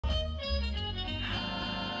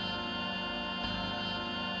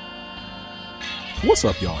What's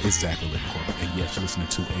up, y'all? It's Zach with Living Corporate, and yes, you're listening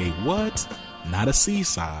to a what? Not a C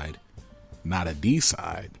side, not a D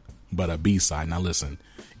side, but a B side. Now listen,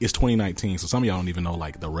 it's 2019, so some of y'all don't even know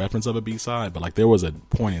like the reference of a B side, but like there was a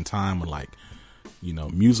point in time when like, you know,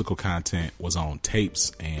 musical content was on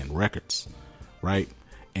tapes and records, right?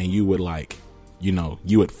 And you would like, you know,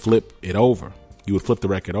 you would flip it over. You would flip the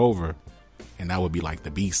record over, and that would be like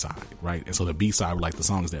the B side, right? And so the B side were like the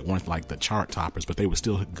songs that weren't like the chart toppers, but they were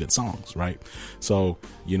still good songs, right? So,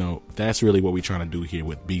 you know, that's really what we're trying to do here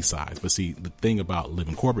with B sides. But see, the thing about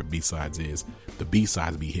Living Corporate B sides is the B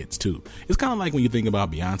sides be hits too. It's kind of like when you think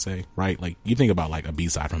about Beyonce, right? Like you think about like a B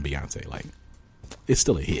side from Beyonce, like it's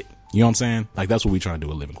still a hit. You know what I'm saying? Like that's what we trying to do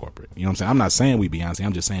with Living Corporate. You know what I'm saying? I'm not saying we Beyonce.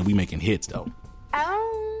 I'm just saying we making hits though.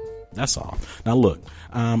 That's all. Now look,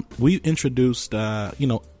 we introduced, you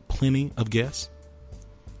know, plenty of guests,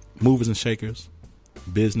 movers and shakers,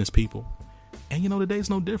 business people. And you know, today's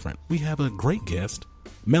no different. We have a great guest,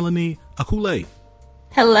 Melanie Akwule.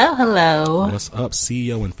 Hello, hello. What's up?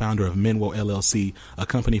 CEO and founder of MINWO LLC, a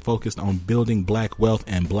company focused on building black wealth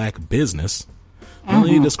and black business.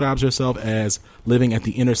 Melanie describes herself as living at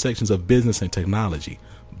the intersections of business and technology,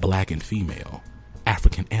 black and female,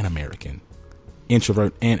 African and American,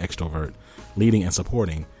 introvert and extrovert, leading and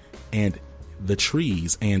supporting, and the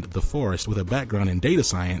trees and the forest with a background in data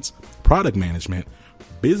science, product management,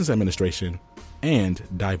 business administration, and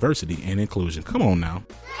diversity and inclusion. Come on now.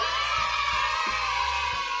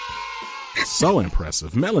 So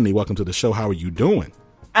impressive. Melanie, welcome to the show. How are you doing?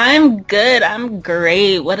 I'm good. I'm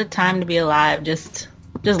great. What a time to be alive. Just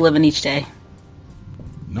living each day.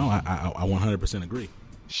 No, I 100% agree.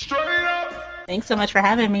 Straight up. Thanks so much for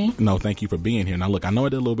having me. No, thank you for being here. Now, look, I know I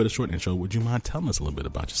did a little bit of short intro. Would you mind telling us a little bit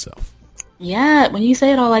about yourself? Yeah, when you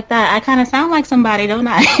say it all like that, I kind of sound like somebody, don't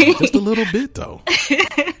I? Just a little bit, though.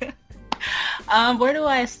 Where do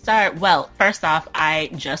I start? Well, first off, I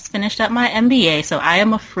just finished up my MBA, so I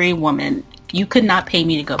am a free woman. You could not pay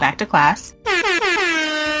me to go back to class.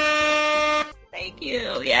 Thank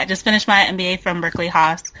you. Yeah, I just finished my MBA from Berkeley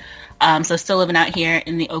Haas. So still living out here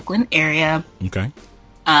in the Oakland area. Okay.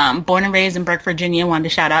 Born and raised in Burke, Virginia. Wanted to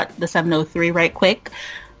shout out the 703 right quick.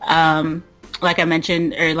 Like I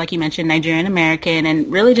mentioned, or like you mentioned, Nigerian American,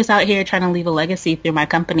 and really just out here trying to leave a legacy through my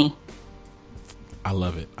company. I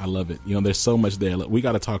love it. I love it. You know, there's so much there. Look, we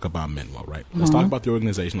got to talk about MINWO, right? Let's talk about the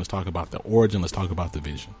organization. Let's talk about the origin. Let's talk about the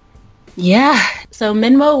vision. Yeah. So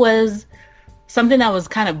MINWO was something that was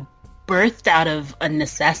kind of birthed out of a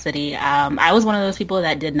necessity. I was one of those people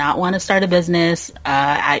that did not want to start a business.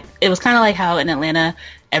 It was kind of like how in Atlanta,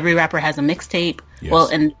 every rapper has a mixtape. Yes. Well,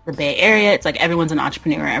 in the Bay Area, it's like everyone's an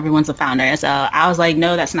entrepreneur, everyone's a founder. So I was like,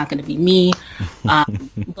 no, that's not going to be me.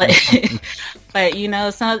 But you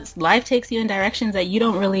know, life takes you in directions that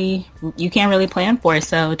you can't really plan for.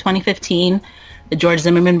 So 2015, the George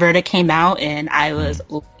Zimmerman verdict came out, and I was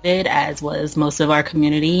livid, as was most of our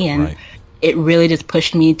community, and it really just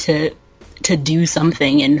pushed me to do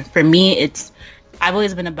something. And for me, I've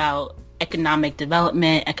always been about economic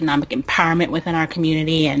development, economic empowerment within our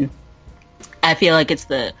community, and I feel like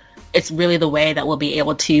it's really the way that we'll be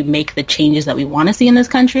able to make the changes that we want to see in this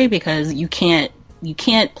country, because you can't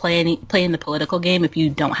play in the political game if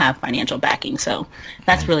you don't have financial backing. So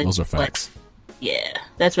that's really those are facts.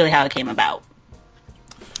 That's really how it came about.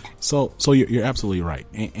 So you're absolutely right,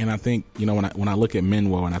 and I think, you know, when I look at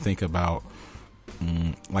MINWO and I think about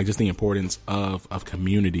like just the importance of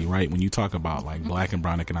community, right? When you talk about like black and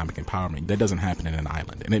brown economic empowerment, that doesn't happen in an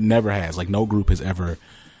island, and it never has. Like no group has ever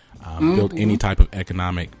built any type of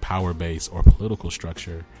economic power base or political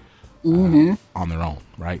structure on their own,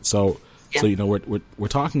 right? So you know, we're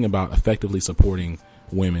talking about effectively supporting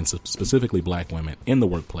women, specifically black women, in the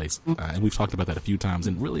workplace, and we've talked about that a few times.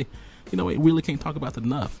 And really, you know, we really can't talk about that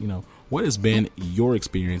enough. You know, what has been your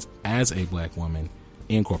experience as a black woman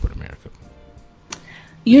in corporate America?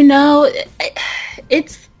 You know,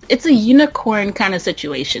 it's a unicorn kind of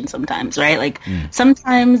situation sometimes, right? Like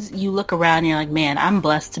sometimes you look around and you're like, man, I'm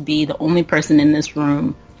blessed to be the only person in this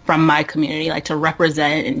room from my community, like to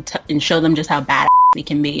represent and show them just how badass we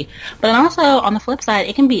can be. But also on the flip side,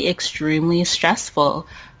 it can be extremely stressful.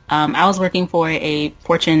 I was working for a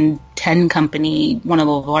Fortune 10 company, one of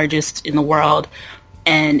the largest in the world,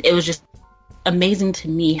 and it was just amazing to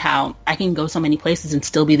me how I can go so many places and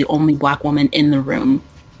still be the only black woman in the room.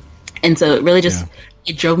 And so it really just,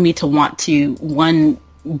 it drove me to want to, one,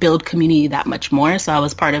 build community that much more. So I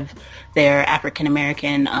was part of their African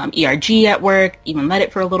American ERG at work, even led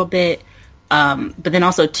it for a little bit. But then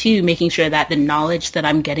also too, making sure that the knowledge that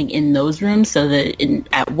I'm getting in those rooms, so that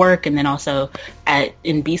at work and then also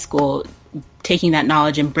in B school, taking that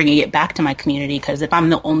knowledge and bringing it back to my community. Because if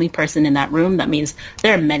I'm the only person in that room, that means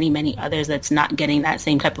there are many, many others that's not getting that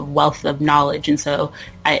same type of wealth of knowledge. And so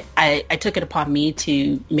I took it upon me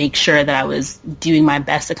to make sure that I was doing my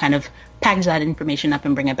best to kind of package that information up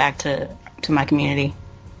and bring it back to my community.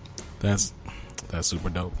 That's super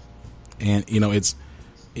dope. And,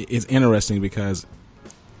 it's interesting because,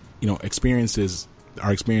 our experiences,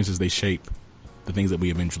 they shape the things that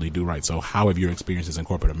we eventually do, right? So how have your experiences in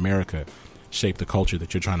corporate America shaped the culture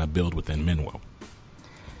that you're trying to build within MINWO?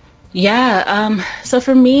 Yeah. So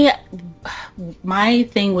for me, my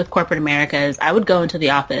thing with corporate America is I would go into the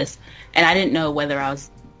office and I didn't know whether I was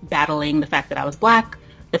battling the fact that I was Black,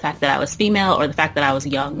 the fact that I was female, or the fact that I was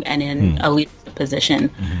young and in a leadership position.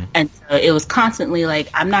 Mm-hmm. And so it was constantly like,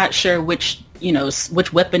 I'm not sure which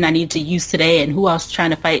weapon I need to use today and who else is trying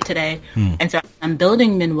to fight today. And so I'm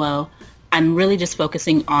building MINWO. I'm really just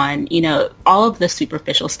focusing on, all of the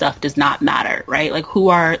superficial stuff does not matter, right? Like, who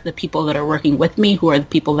are the people that are working with me? Who are the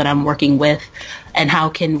people that I'm working with? And how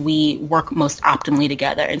can we work most optimally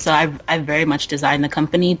together? And so I've very much designed the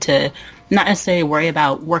company to not necessarily worry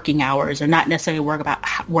about working hours or not necessarily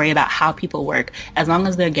worry about how people work. As long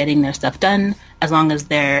as they're getting their stuff done, as long as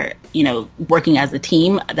they're, working as a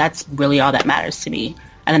team, that's really all that matters to me.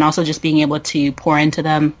 And then also just being able to pour into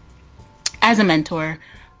them as a mentor,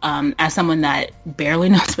 as someone that barely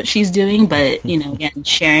knows what she's doing, but, again,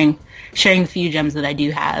 sharing the few gems that I do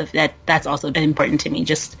have, that's also been important to me.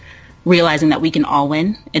 Just realizing that we can all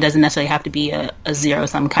win. It doesn't necessarily have to be a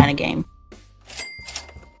zero-sum kind of game.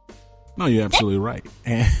 No, you're absolutely right.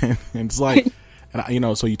 And it's like,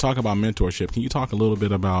 so you talk about mentorship. Can you talk a little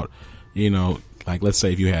bit about, like, let's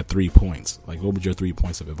say if you had 3 points, like what would your 3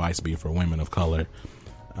 points of advice be for women of color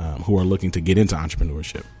who are looking to get into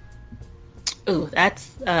entrepreneurship? Ooh,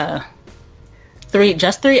 that's three.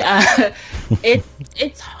 Just three.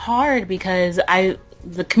 It's hard because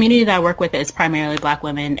the community that I work with is primarily Black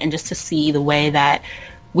women, and just to see the way that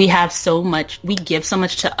we give so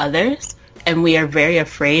much to others, and we are very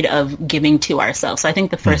afraid of giving to ourselves. So I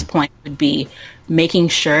think the first point would be making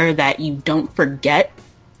sure that you don't forget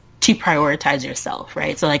to prioritize yourself,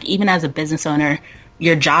 right? So like, even as a business owner,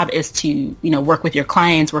 your job is to, work with your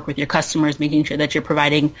clients, work with your customers, making sure that you're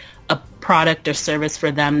providing a product or service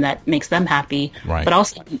for them that makes them happy. Right. But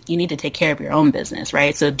also you need to take care of your own business,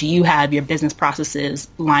 right? So do you have your business processes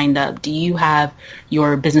lined up? Do you have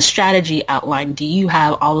your business strategy outlined? Do you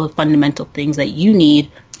have all the fundamental things that you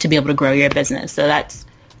need to be able to grow your business? So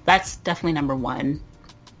that's definitely number one.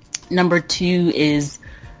 Number two is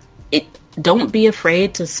don't be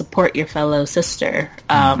afraid to support your fellow sister.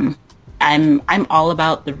 I'm all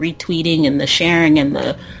about the retweeting and the sharing and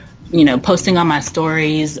the, posting on my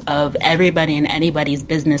stories of everybody and anybody's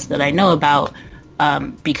business that I know about,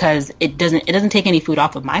 because it doesn't take any food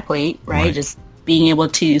off of my plate, right? Just being able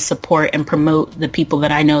to support and promote the people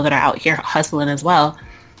that I know that are out here hustling as well.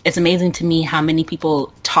 It's amazing to me how many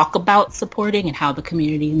people talk about supporting and how the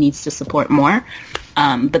community needs to support more,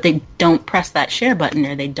 but they don't press that share button,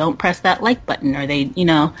 or they don't press that like button, or they,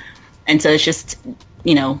 and so it's just,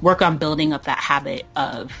 work on building up that habit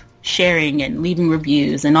of sharing and leaving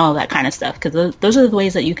reviews and all that kind of stuff, because those are the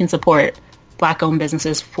ways that you can support Black-owned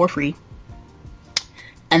businesses for free.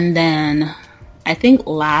 And then I think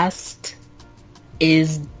last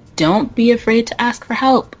is don't be afraid to ask for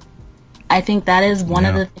help. I think that is one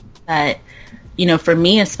of the things that, for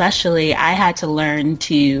me especially, I had to learn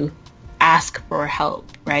to ask for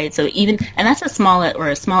help, right? So and that's as small or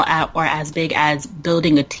as big as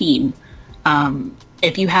building a team.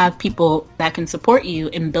 If you have people that can support you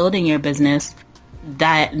in building your business,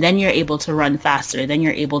 then you're able to run faster, then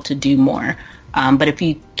you're able to do more. But if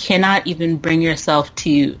you cannot even bring yourself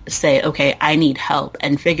to say, okay, I need help,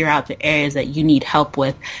 and figure out the areas that you need help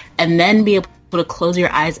with, and then be able to close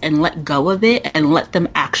your eyes and let go of it and let them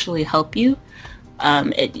actually help you,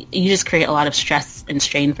 you just create a lot of stress and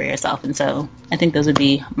strain for yourself. And so I think those would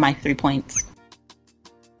be my 3 points.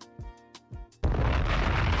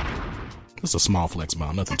 Just a small flex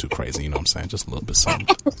bomb, nothing too crazy, you know what I'm saying? Just a little bit something.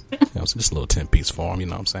 Just a little 10-piece for him, you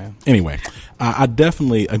know what I'm saying? Anyway, I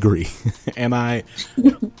definitely agree. And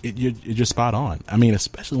you're just spot on. I mean,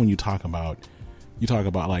 especially when you talk about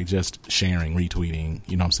like just sharing, retweeting,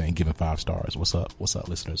 you know what I'm saying? Giving 5 stars. What's up,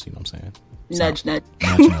 listeners? You know what I'm saying? Nudge. Nudge.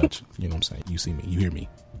 You know what I'm saying? You see me, you hear me.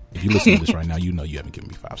 If you listen to this right now, you know you haven't given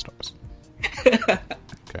me 5 stars. Okay.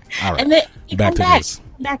 All right. And then back to this.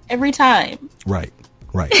 Back every time. Right.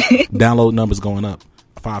 Download numbers going up.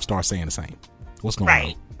 5 stars saying the same. What's going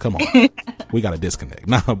on? Come on. We got to disconnect.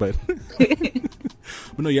 No, but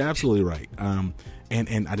no, you're absolutely right. And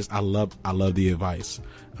I love the advice.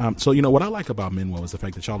 So, what I like about MINWO is the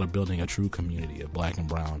fact that y'all are building a true community of Black and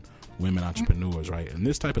brown women entrepreneurs, right? And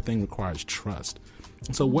this type of thing requires trust.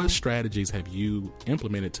 So what strategies have you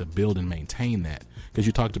implemented to build and maintain that? Because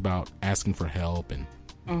you talked about asking for help and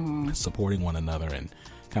supporting one another and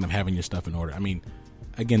kind of having your stuff in order. I mean,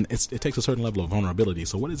 again, it takes a certain level of vulnerability.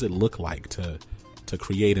 So what does it look like to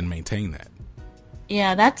create and maintain that?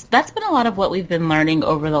 Yeah, that's been a lot of what we've been learning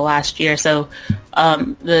over the last year. So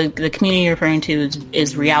the community you're referring to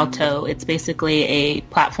is Rialto. It's basically a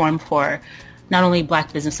platform for not only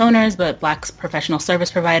Black business owners, but Black professional service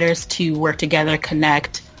providers to work together,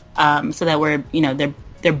 connect, so that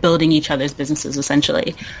they're building each other's businesses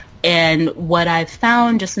essentially. And what I've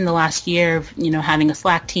found just in the last year of, having a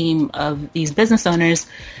Slack team of these business owners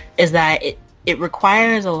is that it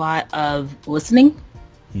requires a lot of listening.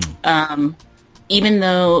 Even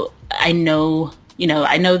though I know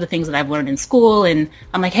the things that I've learned in school, and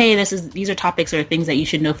I'm like, hey, these are topics or things that you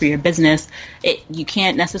should know for your business. You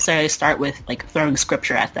can't necessarily start with like throwing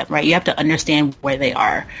scripture at them, right? You have to understand where they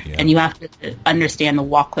are, and you have to understand the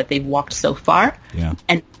walk that they've walked so far,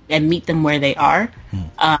 and meet them where they are.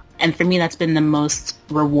 And for me, that's been the most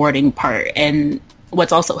rewarding part. And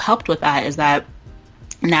what's also helped with that is that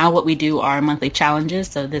now what we do are monthly challenges.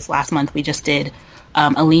 So this last month we just did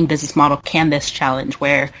a lean business model canvas challenge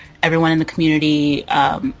where everyone in the community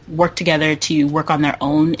worked together to work on their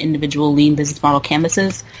own individual lean business model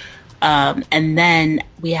canvases. And then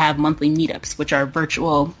we have monthly meetups, which are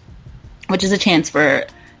virtual, which is a chance for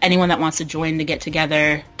anyone that wants to join to get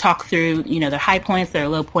together, talk through, their high points, their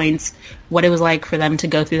low points, what it was like for them to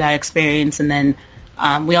go through that experience. And then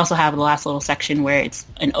we also have the last little section where it's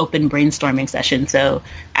an open brainstorming session. So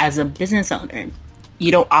as a business owner,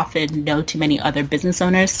 you don't often know too many other business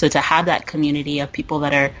owners. So to have that community of people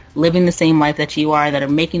that are living the same life that you are, that are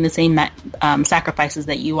making the same sacrifices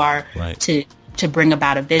that you are, right, to bring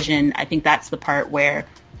about a vision, I think that's the part where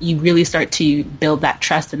you really start to build that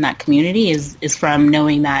trust in that community is from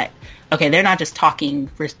knowing that, okay, they're not just talking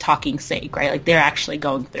for talking's sake, right? Like they're actually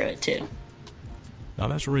going through it too. No,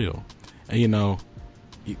 that's real. And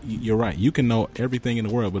you're right. You can know everything in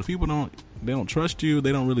the world, but if people don't trust you,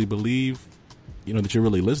 they don't really believe that you're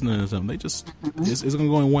really listening to them, they just, it's going to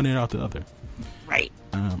go in one ear out the other. Right.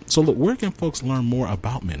 So look, where can folks learn more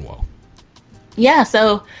about MINWO? Yeah,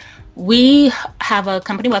 so we have a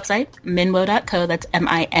company website, minwo.co. That's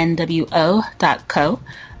MINWO.co.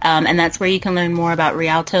 And that's where you can learn more about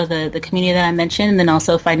Rialto, the community that I mentioned, and then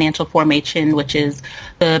also financial formation, which is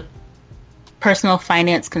the personal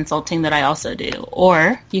finance consulting that I also do.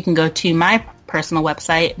 Or you can go to my personal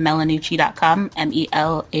website, melanucci.com,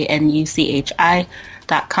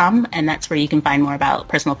 MELANUCHI.com, and that's where you can find more about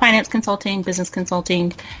personal finance consulting, business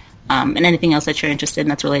consulting, and anything else that you're interested in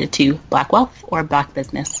that's related to Black wealth or Black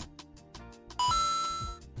business.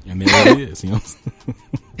 And there it is, I'm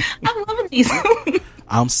loving these.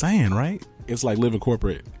 I'm saying, right? It's like living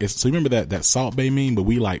corporate. So you remember that Salt Bay meme, but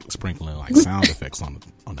we like sprinkling like sound effects on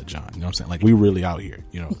the John. You know what I'm saying? Like we really out here,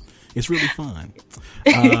 It's really fun.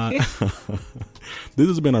 This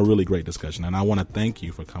has been a really great discussion, and I want to thank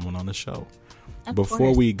you for coming on the show.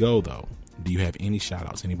 Before we go, though, do you have any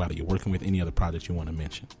shout-outs? Anybody you're working with? Any other projects you want to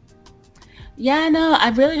mention? Yeah, no, I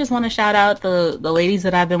really just want to shout out the ladies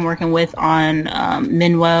that I've been working with on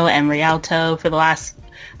MINWO and Rialto for the last...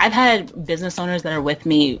 I've had business owners that are with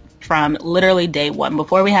me from literally day one,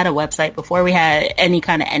 before we had a website, before we had any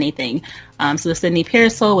kind of anything. So Sydney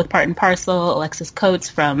Pearsall with Part and Parcel, Alexis Coates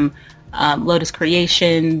from Lotus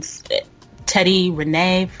Creations, Teddy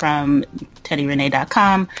Renee from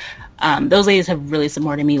teddyrenee.com. Those ladies have really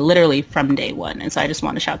supported me literally from day one. And so I just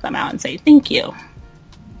want to shout them out and say thank you.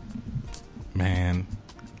 Man,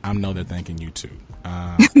 I know they're thanking you too.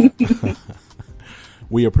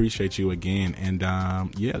 We appreciate you again. And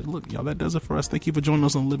look, y'all, that does it for us. Thank you for joining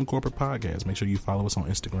us on the Living Corporate Podcast. Make sure you follow us on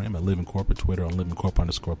Instagram at Living Corporate, Twitter on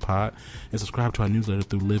livingcorp_pod, and subscribe to our newsletter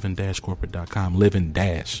through living-corporate.com,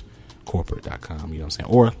 living-corporate.com, you know what I'm saying?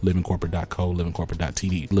 Or livingcorporate.co,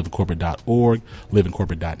 livingcorporate.tv, livingcorporate.org,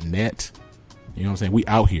 livingcorporate.net. You know what I'm saying? We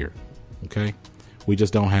out here, okay? We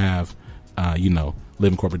just don't have,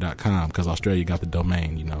 livingcorporate.com because Australia got the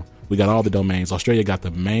domain, We got all the domains. Australia got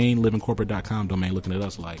the main livingcorporate.com domain looking at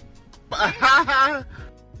us like,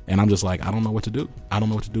 and I'm just like, I don't know what to do. I don't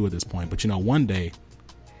know what to do at this point. But one day,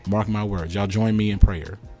 mark my words, y'all join me in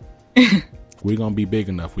prayer. We're going to be big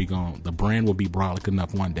enough. The brand will be broad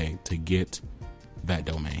enough one day to get that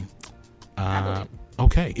domain.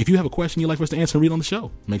 Okay. If you have a question you'd like for us to answer and read on the show,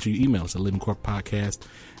 make sure you email us at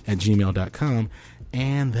livingcorppodcast@gmail.com.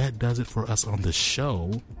 And that does it for us on the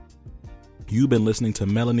show. You've been listening to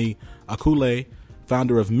Melanie Akwule,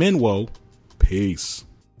 founder of MINWO. Peace.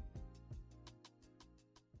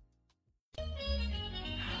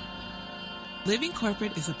 Living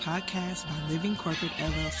Corporate is a podcast by Living Corporate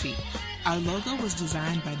LLC. Our logo was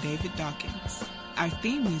designed by David Dawkins. Our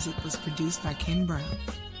theme music was produced by Ken Brown.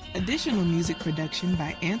 Additional music production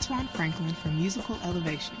by Antoine Franklin for Musical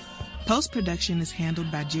Elevation. Post-production is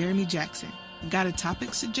handled by Jeremy Jackson. Got a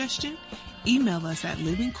topic suggestion? Email us at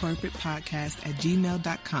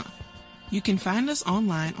livingcorporatepodcast@gmail.com. You can find us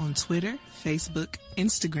online on Twitter, Facebook,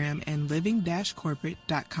 Instagram, and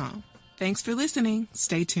living-corporate.com. Thanks for listening.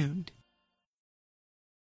 Stay tuned.